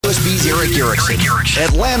WSB's Eric Erickson.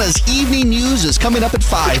 Atlanta's evening news is coming up at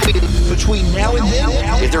 5. Between now and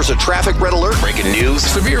then, if there's a traffic red alert, breaking news,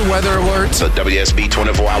 severe weather alerts, the WSB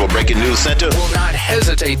 24-hour breaking news center will not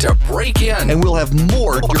hesitate to break in. And we'll have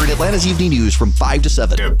more during Atlanta's evening news from 5 to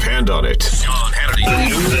 7. Depend on it. Sean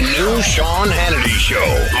Hannity. The new Sean Hannity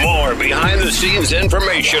Show. More behind-the-scenes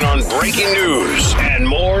information on breaking news and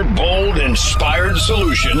more bold, inspired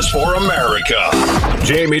solutions for America.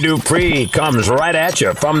 Jamie Dupree comes right at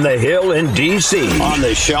you from the Hill in D.C. on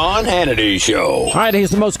the Sean Hannity Show. All right,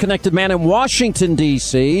 he's the most connected man in Washington,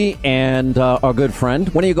 D.C., and our good friend.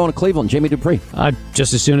 When are you going to Cleveland, Jamie Dupree?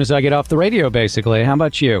 Just as soon as I get off the radio, basically. How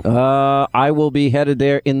about you? I will be headed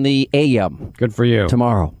there in the a.m. Good for you.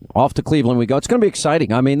 Tomorrow. Off to Cleveland we go. It's going to be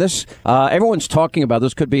exciting. I mean, this everyone's talking about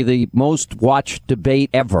this could be the most watched debate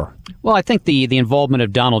ever. Well, I think the involvement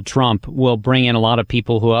of Donald Trump will bring in a lot of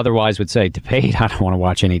people who otherwise would say, debate? I don't want to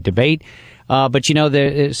watch any debate. But, you know,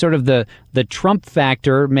 the Trump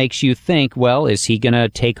factor makes you think, well, is he going to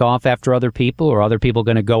take off after other people or other people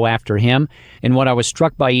going to go after him? And what I was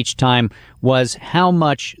struck by each time was how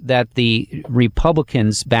much that the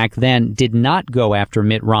Republicans back then did not go after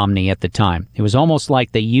Mitt Romney at the time. It was almost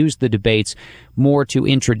like they used the debates more to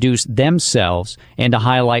introduce themselves and to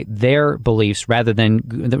highlight their beliefs rather than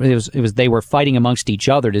they were fighting amongst each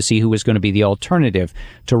other to see who was going to be the alternative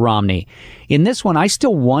to Romney. In this one, I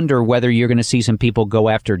still wonder whether you're going to see some people go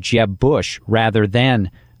after Jeb Bush rather than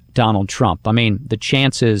Donald Trump. I mean, the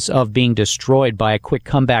chances of being destroyed by a quick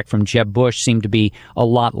comeback from Jeb Bush seem to be a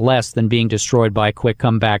lot less than being destroyed by a quick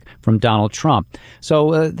comeback from Donald Trump.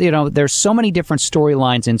 So, there's so many different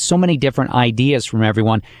storylines and so many different ideas from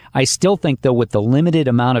everyone. I still think, though, with the limited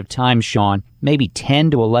amount of time, Sean, maybe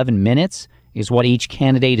 10 to 11 minutes is what each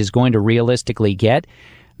candidate is going to realistically get.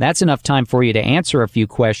 That's enough time for you to answer a few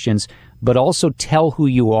questions, but also tell who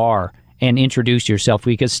you are and introduce yourself,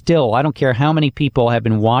 because still, I don't care how many people have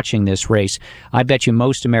been watching this race, I bet you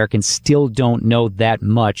most Americans still don't know that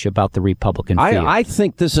much about the Republican field. I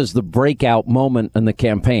think this is the breakout moment in the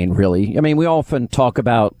campaign, really. I mean, we often talk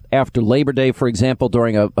about after Labor Day, for example,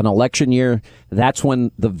 during an election year, that's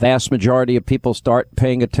when the vast majority of people start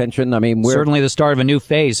paying attention. I mean, we're certainly the start of a new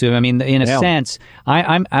phase. I mean, in a sense,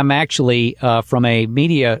 I'm actually, from a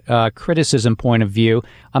media criticism point of view,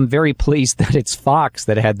 I'm very pleased that it's Fox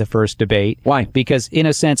that had the first debate. Why? Because, in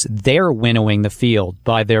a sense, they're winnowing the field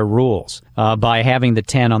by their rules, by having the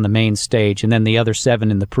 10 on the main stage and then the other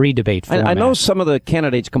 7 in the pre-debate format. I know some of the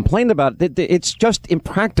candidates complained about it. It's just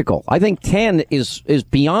impractical. I think 10 is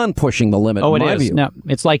beyond pushing the limit. Oh, in my it is. view. No,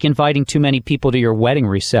 it's like inviting too many people to your wedding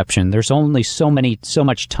reception. There's only so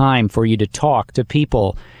much time for you to talk to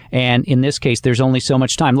people. And in this case, there's only so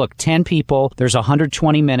much time. Look, 10 people, there's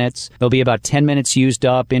 120 minutes. There'll be about 10 minutes used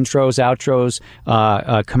up, intros,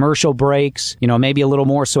 outros, commercial breaks, maybe a little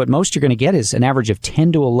more. So at most you're going to get is an average of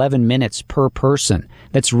 10 to 11 minutes per person.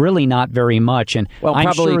 That's really not very much. And well, I'm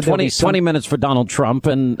probably sure 20 minutes for Donald Trump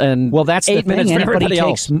and well, that's 8 the thing. minutes for everybody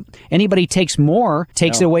else. Anybody takes more,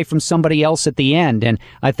 takes it away from somebody else at the end. And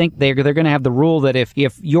I think they're going to have the rule that if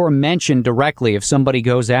you're mentioned directly, if somebody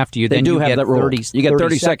goes after you, then you get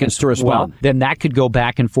 30 seconds to respond. Well, then that could go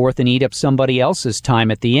back and forth and eat up somebody else's time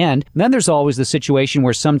at the end. And then there's always the situation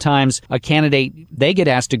where sometimes a candidate, they get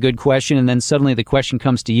asked a good question and then suddenly the question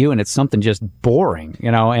comes to you and it's something just boring,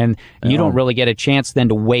 and you don't really get a chance then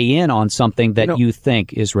to weigh in on something that you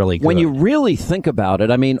think is really good. When you really think about it,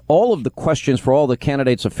 I mean, all of the questions for all the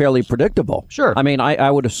candidates are fairly predictable. Sure. I mean, I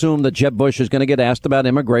would assume that Jeb Bush is going to get asked about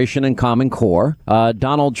immigration and Common Core.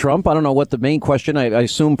 Donald Trump, I don't know what the main question, I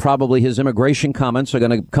assume probably his immigration comments are going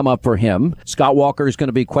to come up for him. Scott Walker is going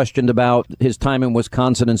to be questioned about his time in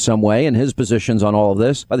Wisconsin in some way and his positions on all of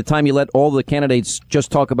this. By the time you let all the candidates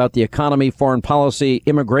just talk about the economy, foreign policy,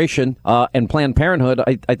 immigration, and Planned Parenthood,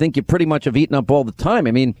 I think you pretty much have eaten up all the time.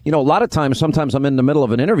 I mean, a lot of times, sometimes I'm in the middle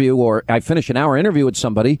of an interview or I finish an hour interview with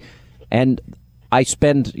somebody and I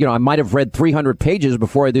spend, I might have read 300 pages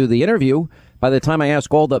before I do the interview. By the time I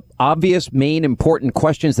ask all the obvious, main, important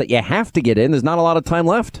questions that you have to get in, there's not a lot of time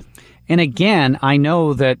left. And again, I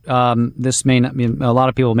know that this may not, a lot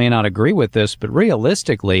of people may not agree with this, but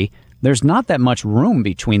realistically, there's not that much room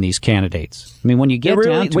between these candidates. I mean, when you get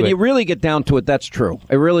down to it, you really get down to it, that's true.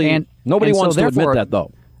 It really, nobody wants to admit that,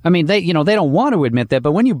 though. I mean, they don't want to admit that,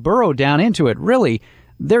 but when you burrow down into it, really,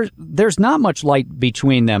 there's not much light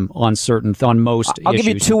between them on most issues. I'll give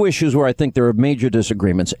you 2 issues where I think there are major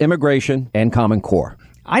disagreements: immigration and Common Core.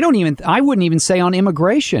 I wouldn't even say on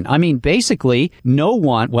immigration. I mean, basically, no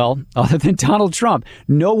one, other than Donald Trump,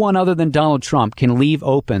 no one other than Donald Trump can leave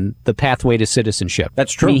open the pathway to citizenship.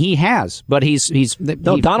 That's true. I mean, he has, but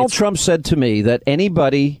Donald Trump said to me that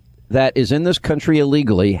anybody that is in this country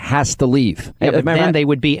illegally has to leave. Yeah, but then they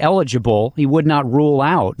would be eligible. He would not rule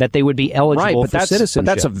out that they would be eligible for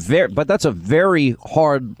citizenship. But that's a very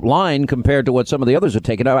hard line compared to what some of the others are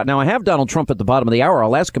taking out. Now, I have Donald Trump at the bottom of the hour.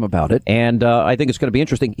 I'll ask him about it, and I think it's going to be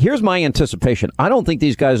interesting. Here's my anticipation. I don't think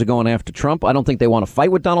these guys are going after Trump. I don't think they want to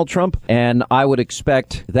fight with Donald Trump, and I would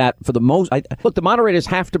expect that for the most... Look, the moderators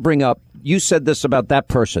have to bring up, you said this about that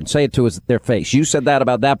person. Say it to their face. You said that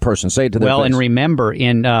about that person. Say it to their face. Well, and remember,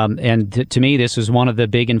 to me, this was one of the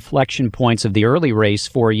big inflection points of the early race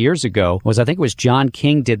 4 years ago, I think it was John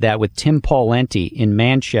King did that with Tim Pawlenty in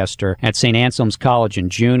Manchester at St. Anselm's College in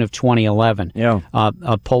June of 2011. Yeah.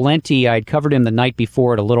 Pawlenty, I'd covered him the night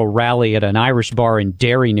before at a little rally at an Irish bar in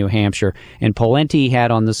Derry, New Hampshire, and Pawlenty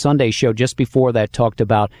had on the Sunday show just before that talked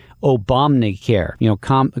about Obamacare,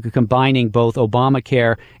 combining both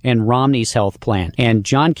Obamacare and Romney's health plan. And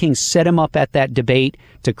John King set him up at that debate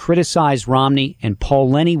to criticize Romney, and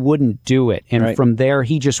Pawlenty wouldn't do it. And from there,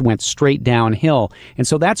 he just went straight downhill. And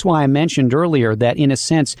so that's why I mentioned earlier that, in a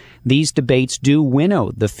sense, these debates do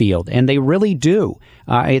winnow the field, and they really do.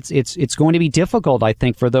 It's going to be difficult, I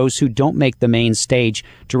think, for those who don't make the main stage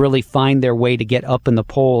to really find their way to get up in the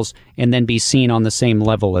polls and then be seen on the same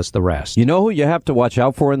level as the rest. You know who you have to watch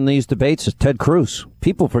out for in these debates is Ted Cruz.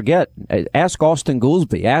 People forget. Ask Austin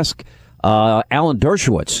Goolsbee. Ask Alan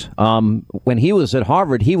Dershowitz. When he was at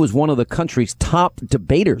Harvard, he was one of the country's top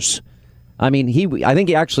debaters. I mean, I think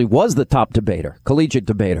he actually was the top debater, collegiate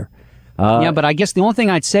debater. Yeah, but I guess the only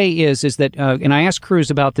thing I'd say is that, and I asked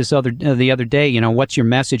Cruz about this the other day, what's your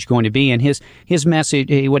message going to be? And his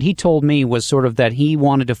message, what he told me was sort of that he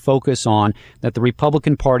wanted to focus on that the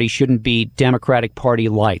Republican Party shouldn't be Democratic Party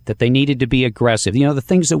light, that they needed to be aggressive. The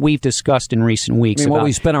things that we've discussed in recent weeks. What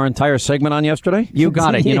we spent our entire segment on yesterday? You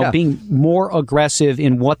got it. Being more aggressive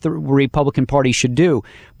in what the Republican Party should do.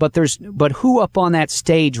 But who up on that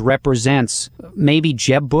stage represents maybe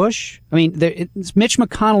Jeb Bush? I mean, Mitch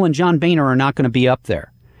McConnell and John Boehner are not going to be up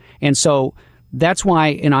there. And so that's why,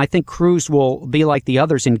 and I think Cruz will be like the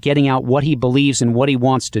others in getting out what he believes and what he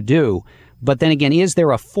wants to do. But then again, is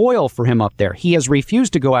there a foil for him up there? He has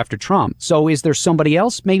refused to go after Trump. So is there somebody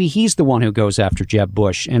else? Maybe he's the one who goes after Jeb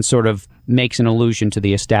Bush and sort of makes an allusion to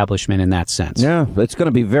the establishment in that sense. Yeah, it's going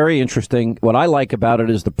to be very interesting. What I like about it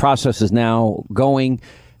is the process is now going.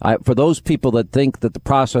 For those people that think that the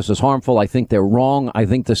process is harmful, I think they're wrong. I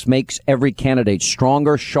think this makes every candidate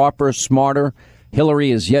stronger, sharper, smarter. Hillary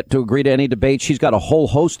is yet to agree to any debate. She's got a whole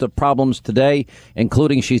host of problems today,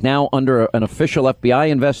 including she's now under an official FBI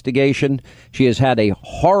investigation. She has had a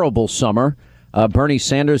horrible summer. Bernie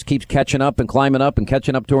Sanders keeps catching up and climbing up and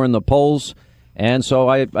catching up to her in the polls. And so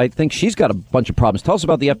I think she's got a bunch of problems. Tell us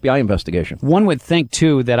about the FBI investigation. One would think,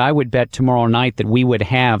 too, that I would bet tomorrow night that we would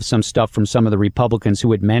have some stuff from some of the Republicans who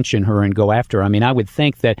would mention her and go after her. I mean, I would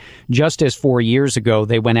think that just as 4 years ago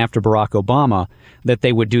they went after Barack Obama, that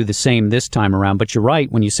they would do the same this time around. But you're right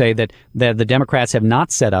when you say that the Democrats have not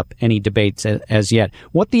set up any debates as yet.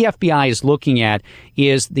 What the FBI is looking at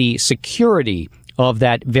is the security of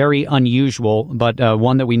that very unusual, but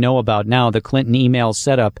one that we know about now, the Clinton email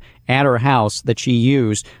setup at her house that she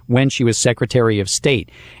used when she was Secretary of State.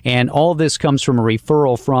 And all of this comes from a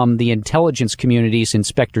referral from the intelligence community's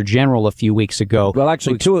Inspector General a few weeks ago. Well,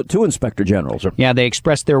 actually, two Inspector Generals. Yeah, they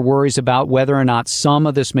expressed their worries about whether or not some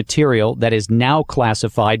of this material that is now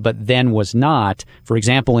classified but then was not, for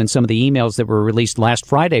example, in some of the emails that were released last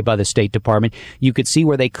Friday by the State Department, you could see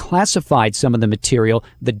where they classified some of the material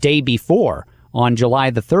the day before, on July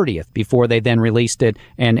the 30th, before they then released it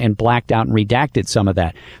and blacked out and redacted some of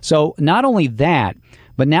that. So not only that,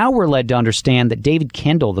 but now we're led to understand that David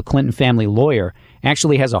Kendall, the Clinton family lawyer,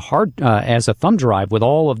 actually has a thumb drive with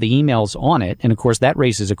all of the emails on it. And of course, that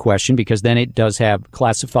raises a question because then it does have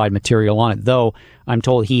classified material on it, though I'm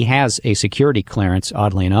told he has a security clearance,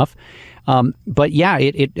 oddly enough. But yeah,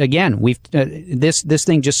 it again, this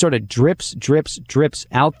thing just sort of drips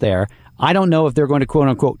out there. I don't know if they're going to, quote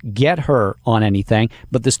unquote, get her on anything,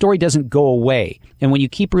 but the story doesn't go away. And when you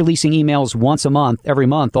keep releasing emails once a month, every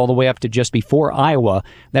month, all the way up to just before Iowa,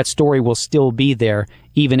 that story will still be there,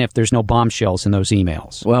 even if there's no bombshells in those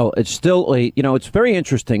emails. Well, it's still, it's very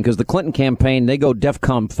interesting because the Clinton campaign, they go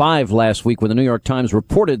DEFCON 5 last week when the New York Times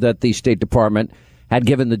reported that the State Department had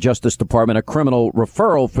given the Justice Department a criminal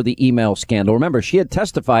referral for the email scandal. Remember, she had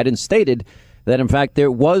testified and stated that, in fact,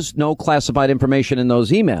 there was no classified information in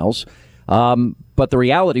those emails. But the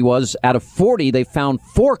reality was, out of 40, they found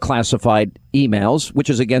 4 classified emails, which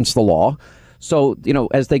is against the law. So,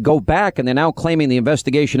 as they go back and they're now claiming the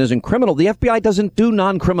investigation isn't criminal, the FBI doesn't do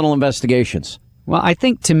non-criminal investigations. Well, I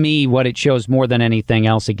think to me what it shows more than anything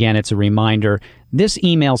else, again, it's a reminder, this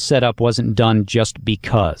email setup wasn't done just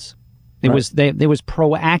because. It was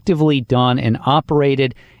proactively done and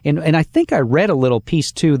operated. And I think I read a little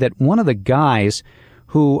piece, too, that one of the guys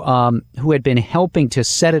who had been helping to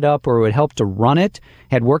set it up or who had helped to run it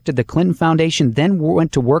had worked at the Clinton Foundation, then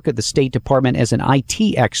went to work at the State Department as an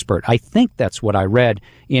IT expert. I think that's what I read.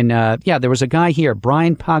 There was a guy here,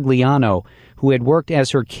 Brian Pagliano, who had worked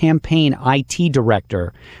as her campaign IT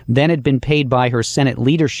director, then had been paid by her Senate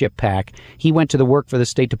leadership PAC. He went to the work for the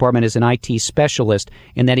State Department as an IT specialist,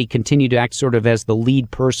 and then he continued to act sort of as the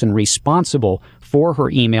lead person responsible for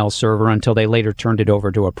her email server until they later turned it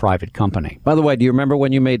over to a private company. By the way, do you remember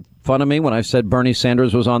when you made fun of me when I said Bernie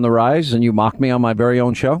Sanders was on the rise and you mocked me on my very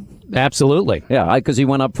own show? Absolutely. Yeah, because he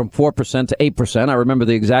went up from 4% to 8%. I remember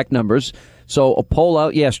the exact numbers. So a poll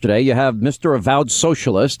out yesterday, you have Mr. Avowed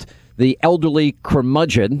Socialist, the elderly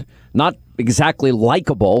curmudgeon, not exactly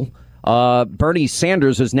likable. Bernie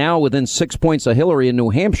Sanders is now within 6 points of Hillary in New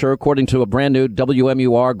Hampshire, according to a brand new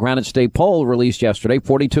WMUR Granite State poll released yesterday,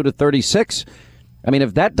 42 to 36. I mean,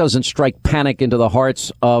 if that doesn't strike panic into the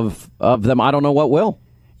hearts of them, I don't know what will.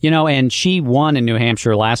 You know, and she won in New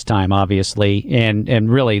Hampshire last time, obviously,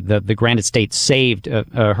 and really the Granite State saved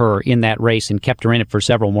her in that race and kept her in it for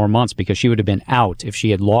several more months because she would have been out if she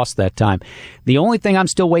had lost that time. The only thing I'm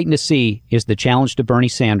still waiting to see is the challenge to Bernie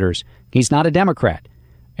Sanders. He's not a Democrat.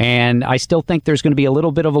 And I still think there's going to be a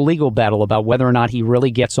little bit of a legal battle about whether or not he really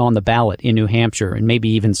gets on the ballot in New Hampshire and maybe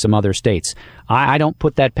even some other states. I don't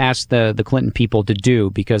put that past the Clinton people to do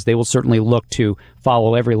because they will certainly look to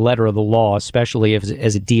follow every letter of the law, especially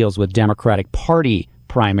as it deals with Democratic Party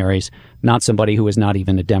primaries, not somebody who is not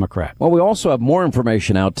even a Democrat. Well, we also have more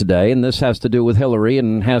information out today, and this has to do with Hillary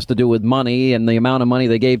and has to do with money and the amount of money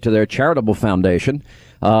they gave to their charitable foundation.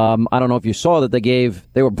 I don't know if you saw that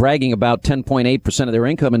they were bragging about 10.8% of their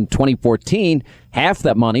income in 2014. Half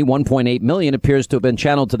that money, 1.8 million, appears to have been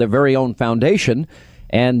channeled to their very own foundation.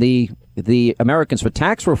 And the Americans for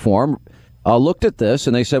Tax Reform looked at this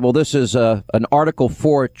and they said, well, this is an Article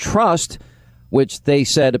 4 trust, which they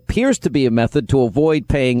said appears to be a method to avoid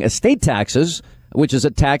paying estate taxes, which is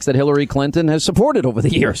a tax that Hillary Clinton has supported over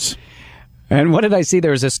the years. And what did I see?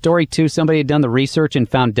 There was a story, too. Somebody had done the research and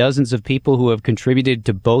found dozens of people who have contributed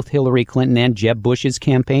to both Hillary Clinton and Jeb Bush's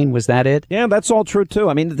campaign. Was that it? Yeah, that's all true, too.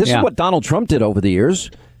 I mean, this is what Donald Trump did over the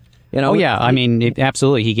years. You know,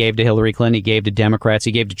 absolutely. He gave to Hillary Clinton. He gave to Democrats.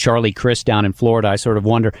 He gave to Charlie Crist down in Florida. I sort of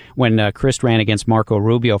wonder when Crist ran against Marco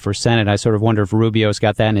Rubio for Senate, I sort of wonder if Rubio's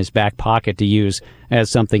got that in his back pocket to use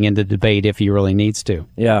as something in the debate if he really needs to.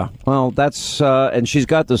 Yeah. Well, that's and she's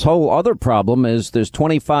got this whole other problem is there's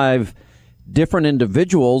 25 different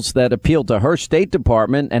individuals that appealed to her State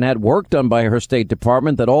Department and had work done by her State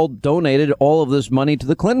Department that all donated all of this money to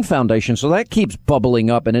the Clinton Foundation. So that keeps bubbling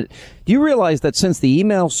up. And do you realize that since the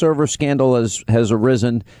email server scandal has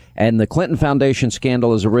arisen and the Clinton Foundation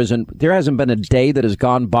scandal has arisen, there hasn't been a day that has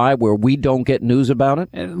gone by where we don't get news about it?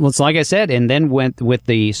 Well, it's like I said, and then with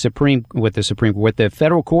the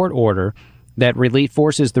federal court order that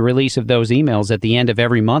forces the release of those emails at the end of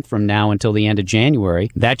every month from now until the end of January.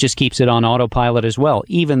 That just keeps it on autopilot as well.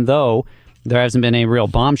 Even though there hasn't been any real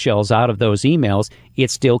bombshells out of those emails,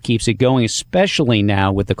 it still keeps it going, especially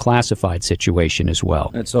now with the classified situation as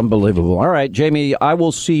well. It's unbelievable. All right, Jamie, I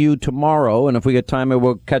will see you tomorrow, and if we get time,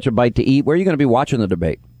 we'll catch a bite to eat. Where are you going to be watching the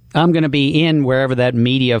debate? I'm going to be in wherever that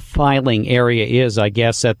media filing area is, I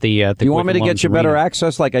guess, at the You want me to get you better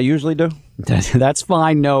access like I usually do? That's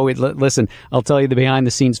fine. No, listen, I'll tell you the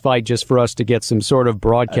behind-the-scenes fight just for us to get some sort of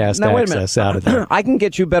broadcast access out of there. I can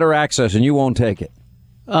get you better access, and you won't take it.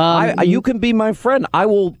 You can be my friend. I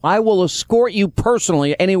will escort you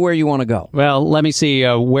personally anywhere you want to go. Well, let me see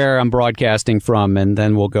where I'm broadcasting from, and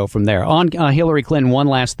then we'll go from there. On Hillary Clinton, one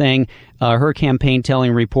last thing. Her campaign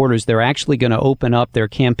telling reporters they're actually going to open up their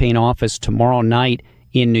campaign office tomorrow night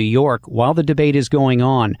in New York while the debate is going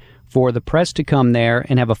on for the press to come there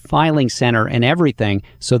and have a filing center and everything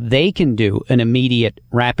so they can do an immediate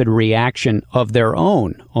rapid reaction of their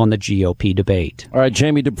own on the GOP debate. All right,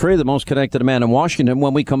 Jamie Dupree, the most connected man in Washington.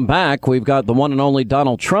 When we come back, we've got the one and only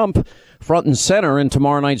Donald Trump front and center in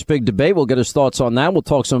tomorrow night's big debate. We'll get his thoughts on that. We'll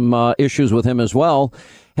talk some issues with him as well.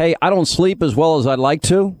 Hey, I don't sleep as well as I'd like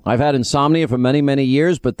to. I've had insomnia for many, many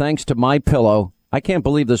years, but thanks to MyPillow, I can't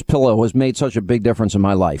believe this pillow has made such a big difference in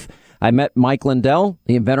my life. I met Mike Lindell,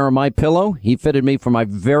 the inventor of MyPillow. He fitted me for my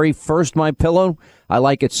very first MyPillow. I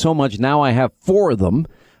like it so much now I have 4 of them.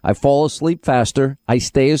 I fall asleep faster, I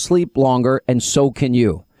stay asleep longer, and so can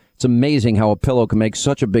you. It's amazing how a pillow can make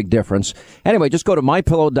such a big difference. Anyway, just go to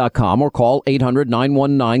MyPillow.com or call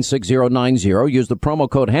 800-919-6090. Use the promo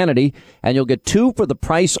code Hannity, and you'll get 2 for the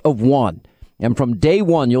price of 1. And from day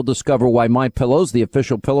one, you'll discover why MyPillow's the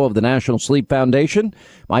official pillow of the National Sleep Foundation.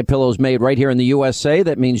 MyPillow's made right here in the USA.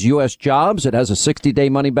 That means U.S. jobs. It has a 60-day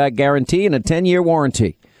money-back guarantee and a 10-year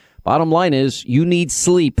warranty. Bottom line is, you need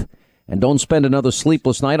sleep. And don't spend another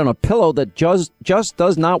sleepless night on a pillow that just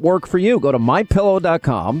does not work for you. Go to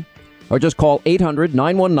MyPillow.com or just call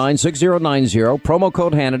 800-919-6090. Promo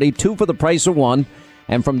code Hannity, 2 for the price of 1.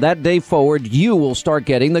 And from that day forward, you will start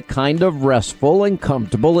getting the kind of restful and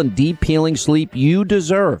comfortable and deep healing sleep you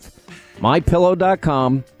deserve.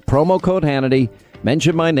 MyPillow.com, promo code Hannity.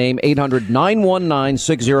 Mention my name,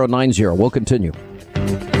 800-919-6090. We'll continue.